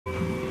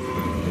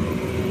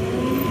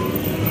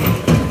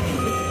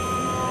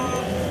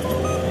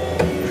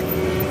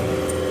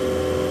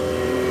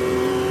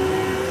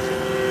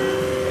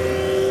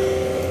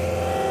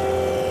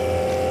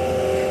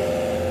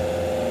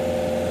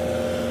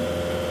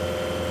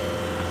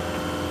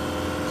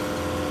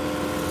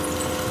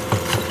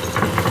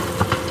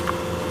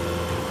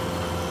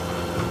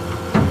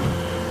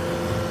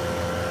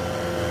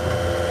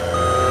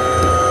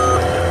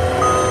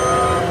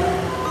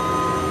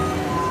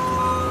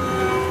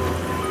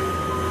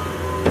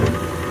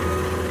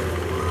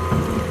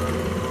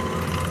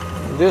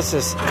This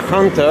is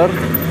Hunter.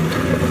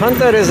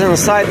 Hunter is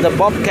inside the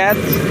Bobcat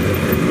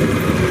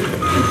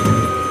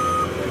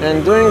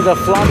and doing the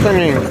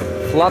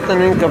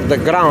flattening of the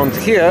ground.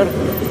 Here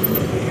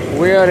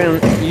we are in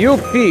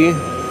UP,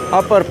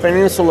 Upper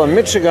Peninsula,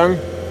 Michigan,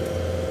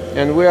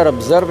 and we are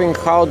observing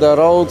how the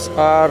roads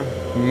are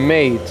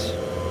made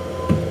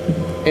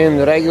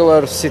in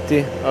regular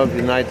city of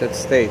United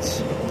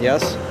States.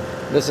 Yes,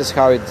 this is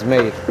how it's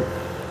made.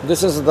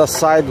 This is the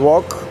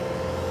sidewalk.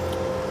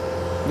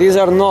 These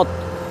are not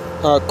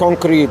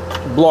concrete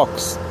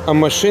blocks. A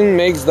machine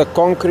makes the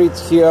concrete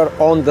here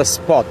on the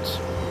spot.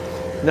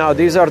 Now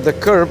these are the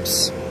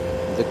curbs.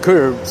 The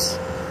curbs.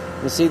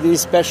 You see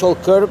these special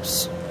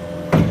curbs?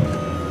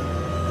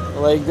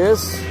 Like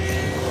this.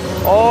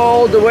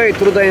 All the way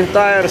through the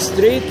entire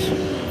street.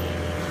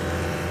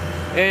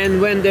 And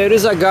when there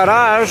is a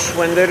garage,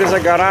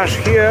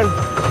 here,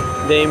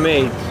 they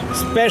made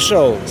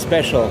special.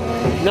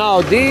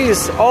 Now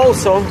these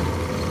also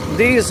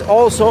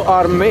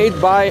are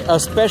made by a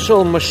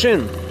special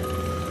machine.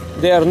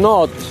 They are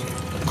not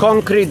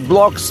concrete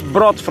blocks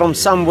brought from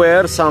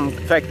somewhere, some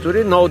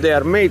factory. No, they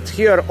are made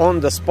here on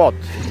the spot.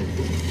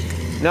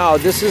 Now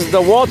this is the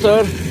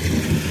water.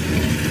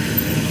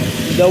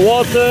 The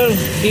water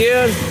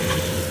here,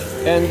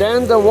 and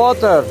then the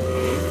water.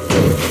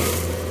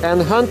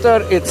 And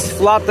Hunter, it's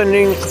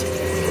flattening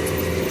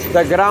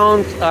the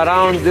ground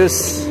around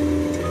this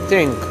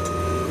thing.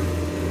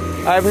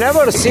 I've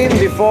never seen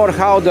before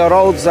how the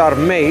roads are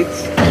made,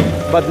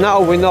 but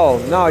now we know.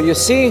 Now you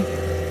see,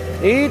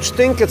 each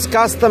thing is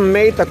custom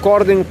made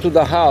according to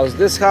the house.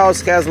 This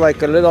house has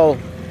like a little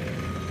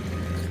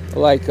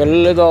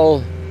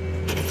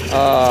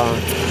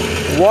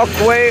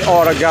walkway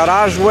or a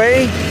garage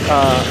way,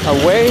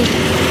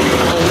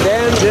 and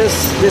then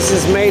this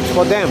is made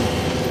for them.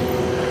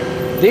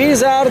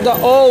 These are the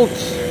old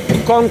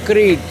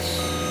concrete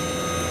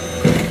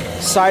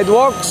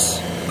sidewalks.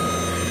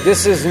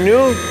 This is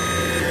new.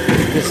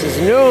 This is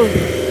new.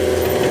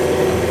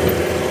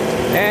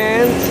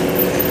 And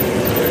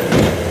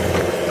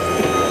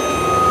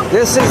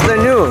this is the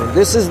new.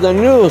 This is the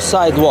new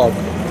sidewalk.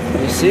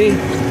 You see?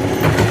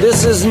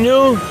 This is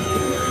new.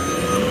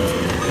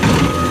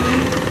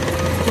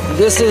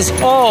 This is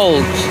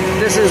old.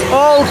 This is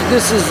old.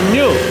 This is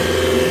new.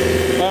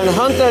 And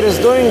Hunter is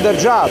doing the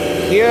job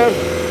here.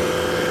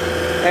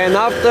 And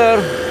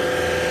after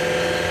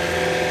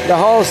the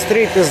whole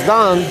street is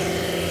done,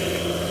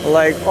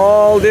 like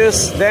all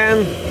this,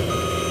 then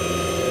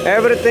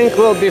everything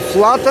will be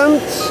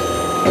flattened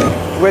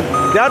with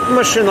that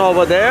machine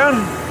over there,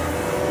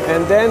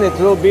 and then it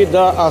will be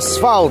the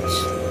asphalt.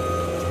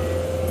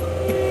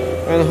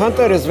 And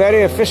Hunter is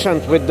very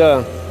efficient with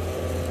the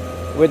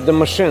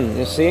machine,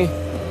 you see.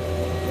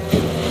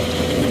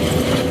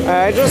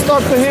 I just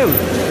talked to him.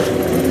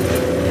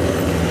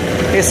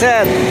 He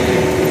said,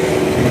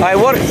 I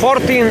work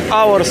 14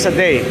 hours a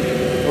day,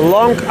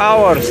 long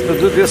hours to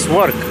do this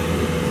work.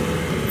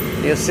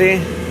 You see,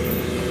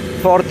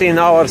 14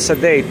 hours a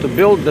day to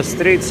build the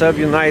streets of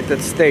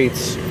United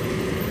States.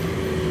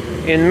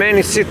 In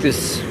many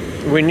cities,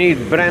 we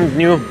need brand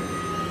new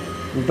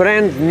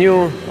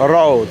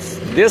roads.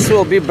 This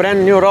will be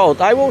brand new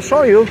road. I will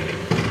show you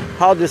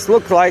how this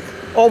looks like.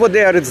 Over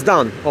there it's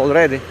done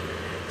already.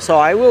 So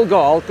I will go.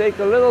 I'll take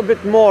a little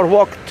bit more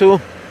walk to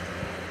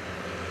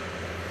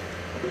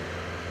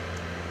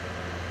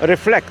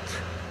reflect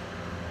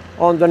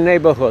on the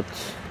neighborhood.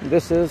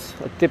 This is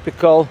a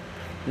typical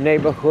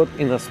neighborhood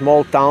in a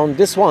small town.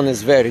 This one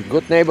is very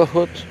good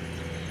neighborhood.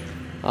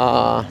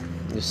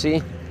 You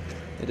see,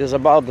 it is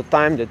about the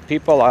time that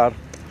people are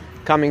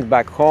coming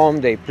back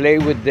home. They play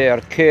with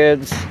their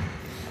kids.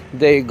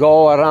 They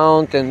go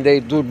around and they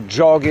do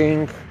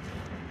jogging.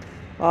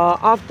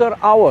 After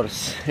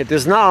hours, it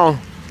is now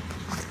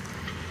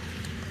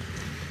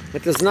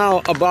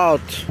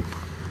about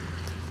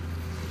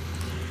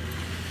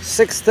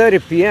 6:30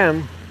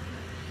 p.m.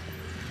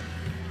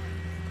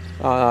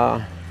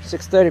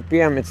 6:30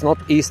 p.m. It's not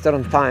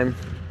Eastern time.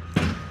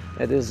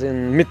 It is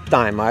in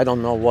mid-time. I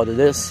don't know what it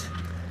is,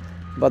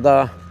 but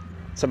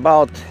it's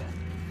about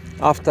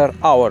after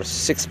hours,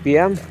 6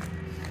 p.m.,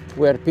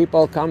 where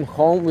people come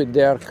home with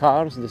their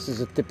cars. This is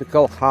a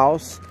typical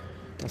house.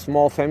 A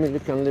small family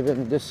can live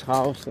in this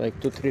house, like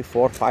 2, 3,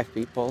 4, 5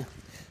 people,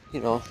 you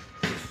know.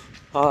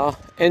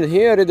 And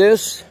here it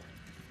is,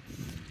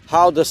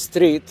 how the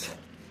street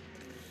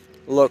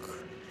look.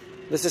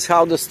 This is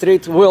how the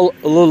street will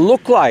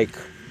look like.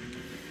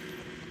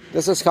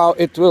 This is how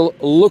it will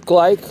look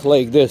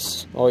like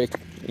this. Oh,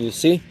 you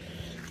see?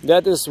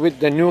 That is with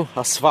the new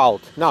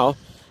asphalt. Now,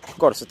 of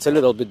course, it's a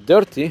little bit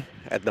dirty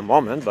at the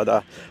moment,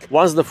 but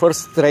once the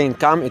first train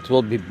comes, it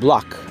will be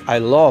black. I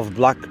love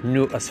black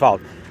new asphalt.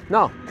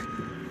 Now,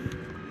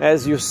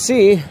 as you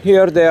see,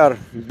 here there are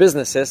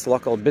businesses,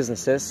 local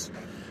businesses,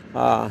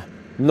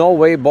 No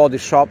Way Body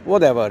Shop,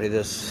 whatever it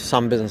is,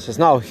 some businesses.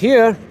 Now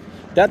here,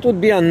 that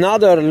would be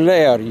another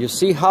layer. You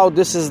see how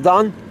this is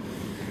done?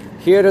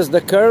 Here is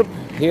the curb,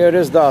 here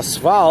is the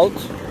asphalt,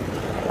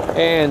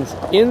 and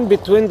in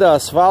between the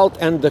asphalt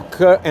and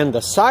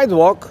the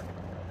sidewalk,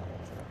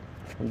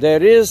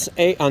 there is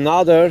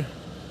another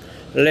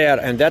layer,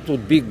 and that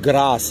would be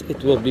grass.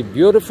 It will be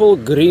beautiful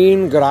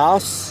green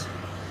grass,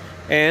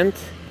 and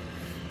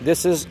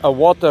this is a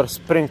water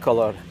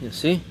sprinkler, you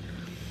see,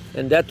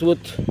 and that would,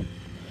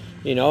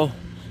 you know,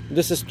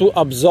 this is to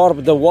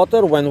absorb the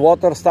water when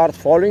water starts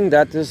falling.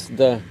 That is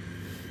the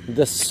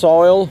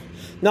soil.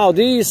 Now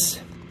these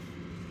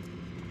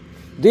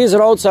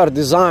roads are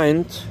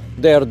designed.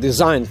 They are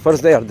designed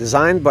first. They are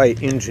designed by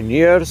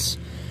engineers.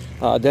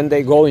 Then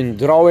they go in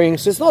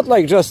drawings. It's not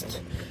like just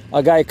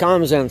a guy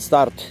comes and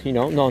start, you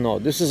know. No.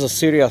 This is a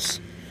serious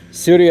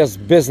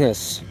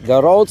business.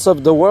 The roads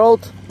of the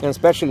world, and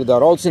especially the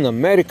roads in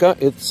America,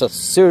 it's a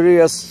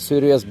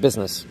serious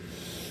business.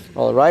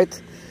 All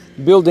right,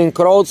 building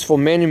roads for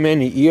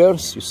many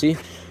years. You see,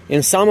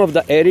 in some of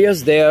the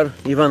areas they are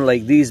even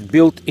like these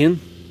built in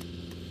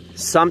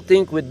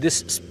something with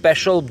this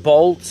special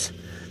bolts.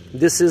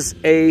 This is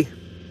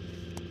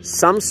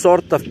some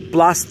sort of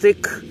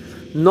plastic,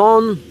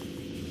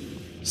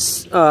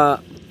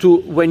 to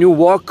when you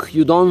walk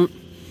you don't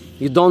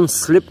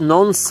slip,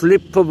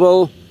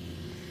 non-slippable,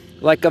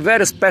 like a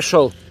very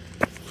special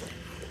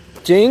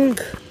thing,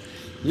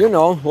 you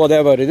know,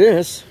 whatever it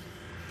is.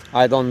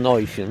 I don't know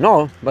if you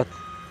know, but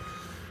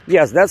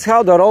yes, that's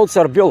how the roads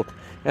are built.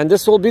 And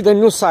this will be the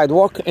new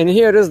sidewalk, and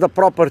here is the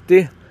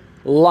property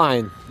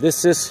line.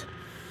 This is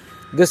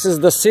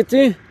the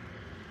city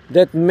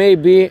that may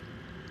be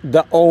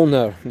the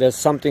owner. There's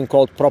something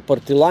called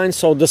property line.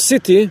 So the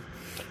city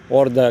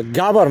or the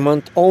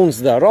government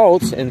owns the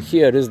roads, and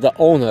here is the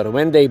owner.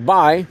 When they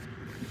buy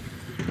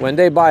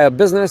a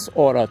business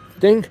or a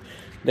thing,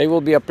 there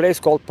will be a place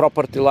called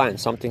property line,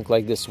 something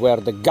like this, where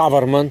the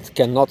government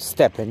cannot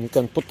step, and you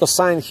can put a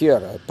sign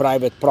here,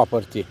 private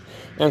property,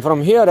 and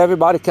from here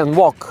everybody can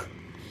walk.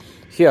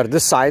 Here,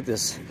 this side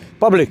is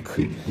public.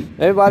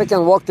 Everybody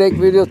can walk, take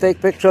video,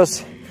 take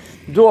pictures,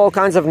 do all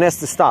kinds of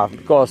nasty stuff,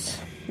 because,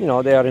 you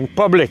know, they are in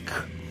public.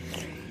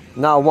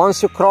 Now,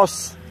 once you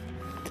cross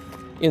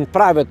in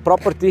private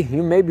property,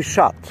 you may be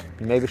shot.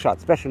 You may be shot,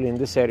 especially in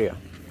this area,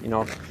 you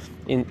know,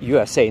 in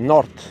USA,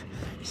 North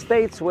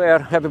states,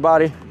 where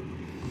everybody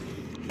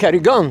carry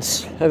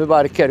guns.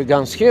 Everybody carry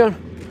guns here,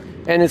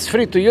 and it's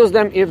free to use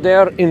them if they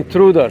are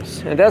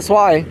intruders. And that's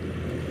why,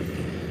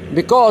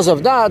 because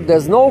of that,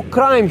 there's no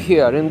crime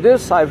here. In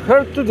this, I've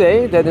heard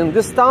today that in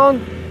this town,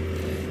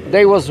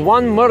 there was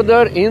one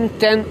murder in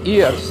 10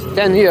 years.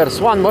 10 years,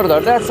 one murder.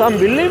 That's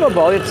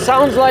unbelievable. It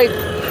sounds like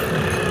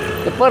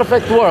the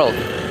perfect world.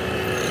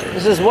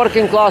 This is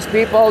working class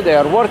people. They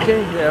are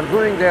working, they are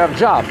doing their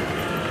job.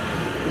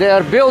 They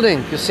are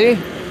building, you see.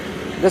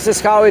 This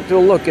is how it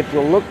will look. It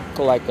will look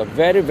like a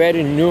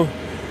very new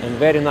and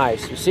very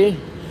nice. You see,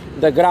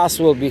 the grass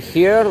will be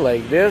here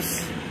like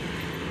this,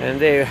 and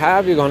there you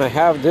have, you're gonna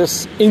have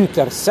this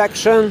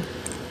intersection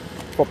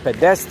for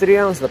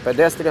pedestrians. The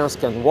pedestrians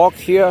can walk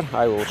here.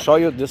 I will show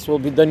you. This will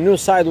be the new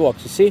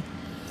sidewalks. You see,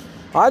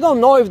 I don't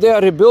know if they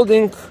are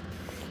rebuilding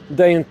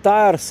the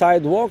entire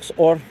sidewalks,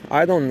 or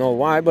I don't know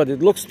why, but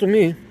it looks to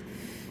me,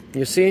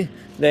 you see,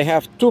 they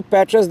have two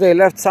patches. They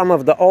left some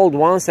of the old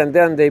ones, and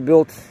then they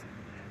built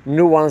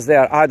new ones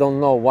there. I don't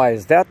know why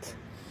is that,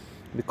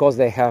 because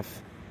they have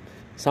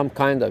some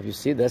kind of, you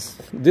see,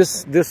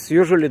 this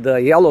usually the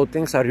yellow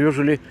things are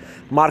usually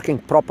marking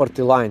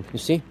property line. You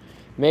see,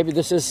 maybe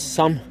this is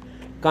some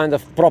kind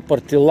of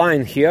property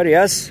line here.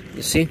 Yes,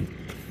 you see.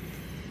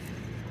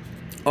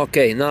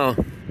 Okay, now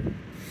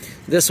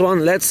this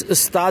one, let's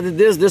study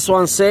this. This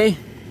one say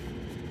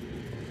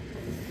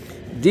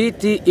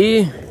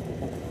DTE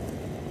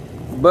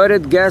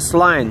buried gas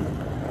line,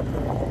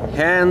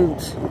 hand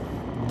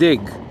dig.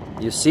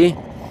 You see,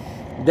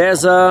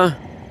 there's a,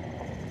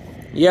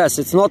 yes,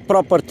 it's not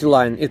property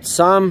line, it's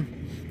some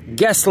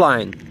gas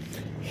line,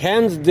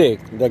 hand dig.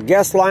 The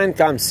gas line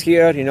comes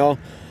here, you know.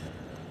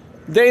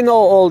 They know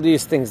all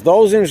these things.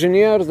 Those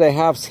engineers, they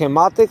have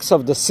schematics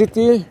of the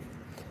city,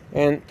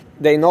 and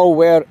they know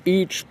where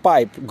each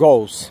pipe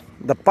goes.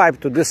 The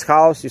pipe to this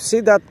house, you see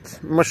that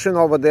machine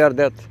over there,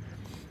 that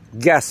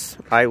gas,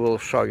 I will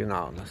show you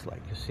now. Just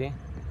like, you see,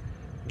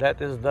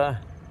 that is the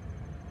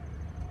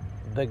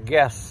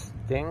gas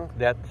thing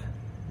that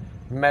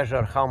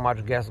measure how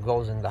much gas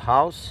goes in the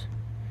house,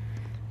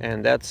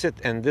 and that's it.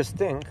 And this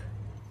thing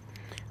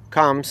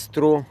comes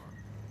through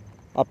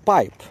a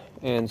pipe,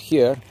 and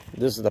here,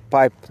 this is the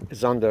pipe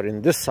is under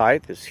in this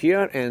side, is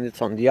here, and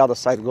it's on the other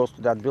side, goes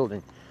to that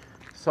building.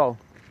 So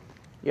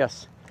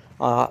yes,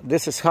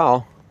 this is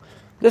how,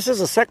 this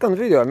is a second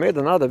video. I made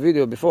another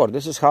video before.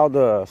 This is how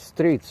the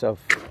streets of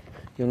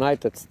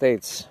United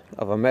States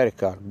of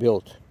America are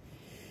built.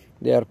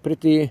 They are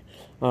pretty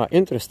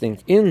interesting.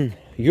 In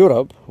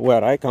Europe,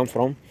 where I come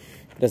from,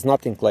 there's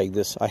nothing like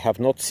this. I have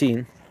not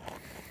seen,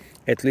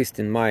 at least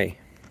in my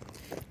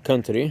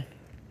country,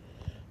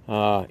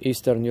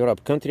 Eastern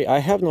Europe country, I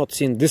have not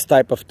seen this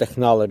type of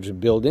technology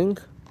building.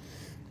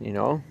 You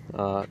know,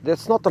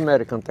 that's not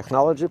American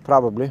technology,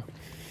 probably.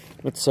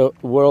 It's a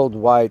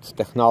worldwide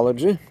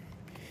technology.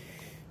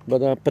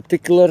 But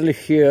particularly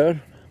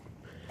here,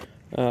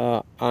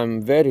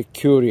 I'm very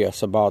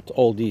curious about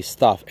all these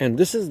stuff. And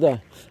this is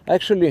the,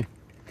 actually,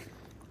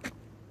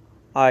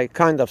 I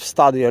kind of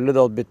study a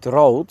little bit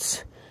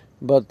roads,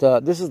 but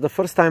this is the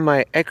first time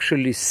I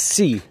actually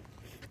see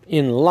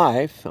in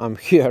life. I'm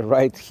here,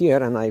 right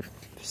here, and I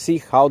see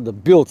how the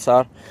builds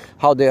are,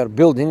 how they are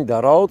building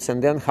the roads,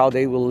 and then how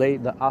they will lay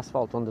the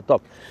asphalt on the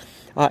top.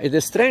 It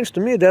is strange to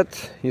me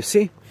that, you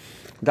see,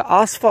 the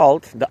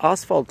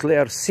asphalt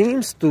layer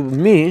seems to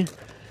me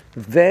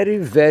very,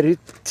 very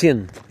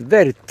thin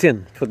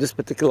for this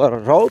particular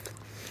road.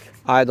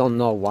 I don't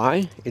know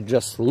why. It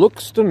just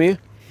looks to me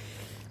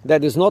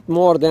that is not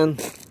more than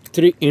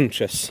 3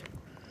 inches.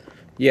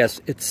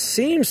 Yes, it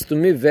seems to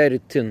me very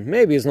thin.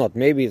 Maybe it's not.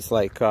 Maybe it's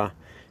like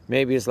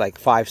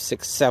 5,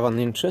 6, 7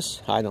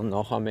 inches. I don't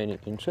know how many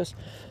inches.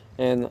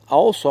 And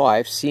also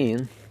I've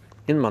seen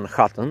in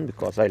Manhattan,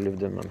 because I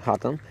lived in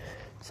Manhattan,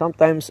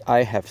 sometimes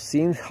I have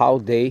seen how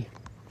they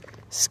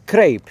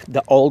scrape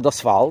the old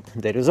asphalt.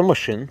 There is a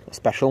machine, a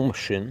special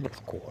machine,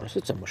 of course,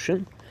 it's a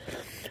machine.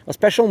 A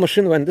special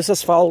machine, when this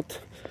asphalt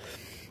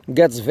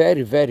gets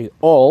very, very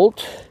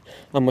old,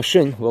 a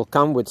machine will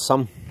come with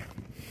some,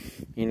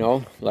 you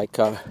know, like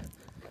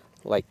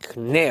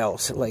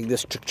nails, like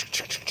this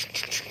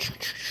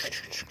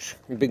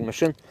big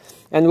machine,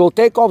 and will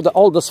take off the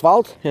old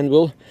asphalt and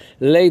will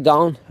lay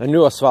down a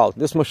new asphalt.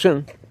 This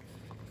machine,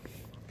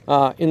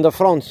 in the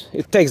front,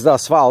 it takes the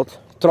asphalt,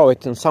 throw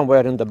it in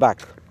somewhere in the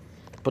back,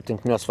 putting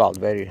new asphalt.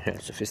 Very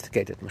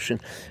sophisticated machine.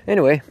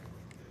 Anyway,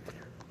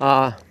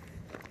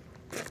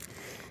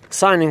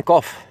 signing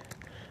off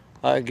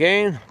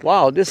again.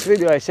 Wow, this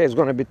video I say is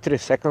going to be 3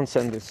 seconds,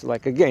 and it's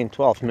like again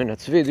 12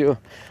 minutes video,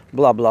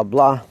 blah blah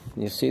blah.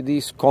 You see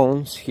these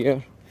cones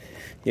here?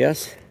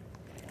 Yes,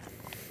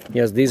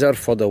 these are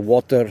for the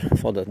water,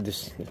 for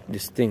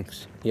these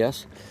things.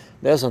 Yes,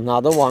 there's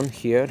another one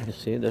here. You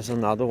see, there's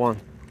another one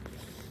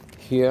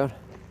here.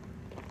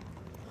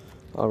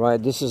 All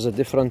right, this is a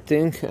different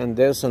thing, and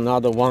there's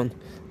another one.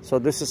 So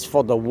this is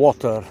for the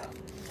water.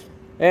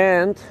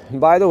 And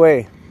by the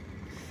way,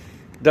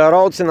 the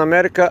roads in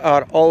America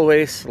are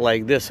always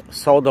like this,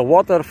 so the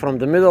water from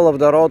the middle of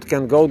the road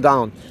can go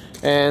down,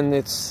 and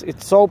it's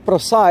so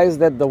precise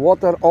that the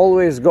water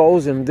always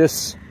goes in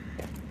these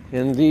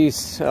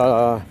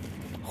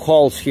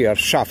holes here,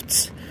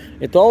 shafts.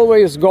 It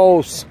always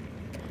goes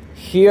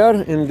here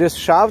in these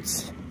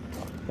shafts,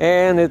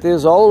 and it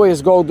is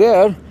always go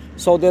there,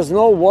 so there's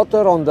no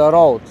water on the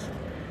road.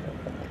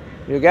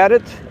 You get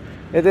it?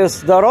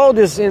 The road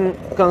is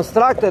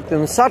constructed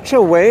in such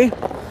a way,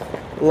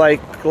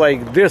 like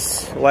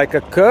this, like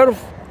a curve.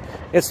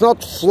 It's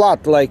not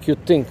flat like you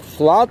think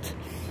flat.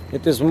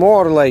 It is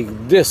more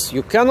like this.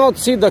 You cannot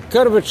see the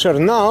curvature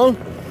now,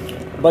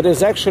 but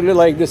it's actually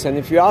like this. And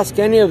if you ask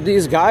any of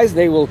these guys,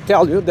 they will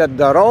tell you that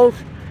the road,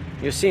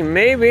 you see,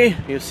 maybe,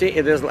 you see,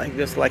 it is like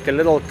this, like a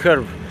little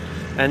curve.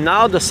 And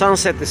now the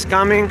sunset is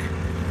coming,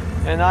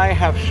 and I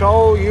have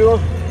shown you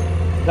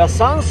the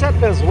sunset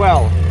as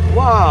well.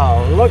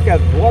 Wow, look at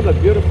what a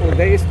beautiful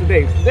day is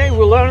today.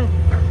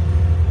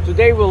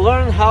 Today we'll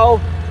learn how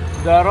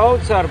the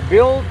roads are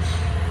built,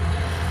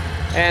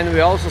 and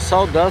we also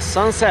saw the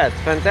sunset.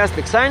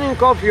 Fantastic. Signing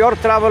off, your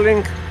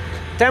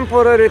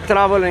temporary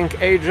traveling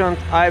agent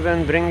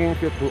Ivan, bringing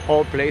you to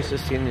all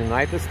places in the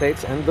United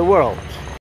States and the world.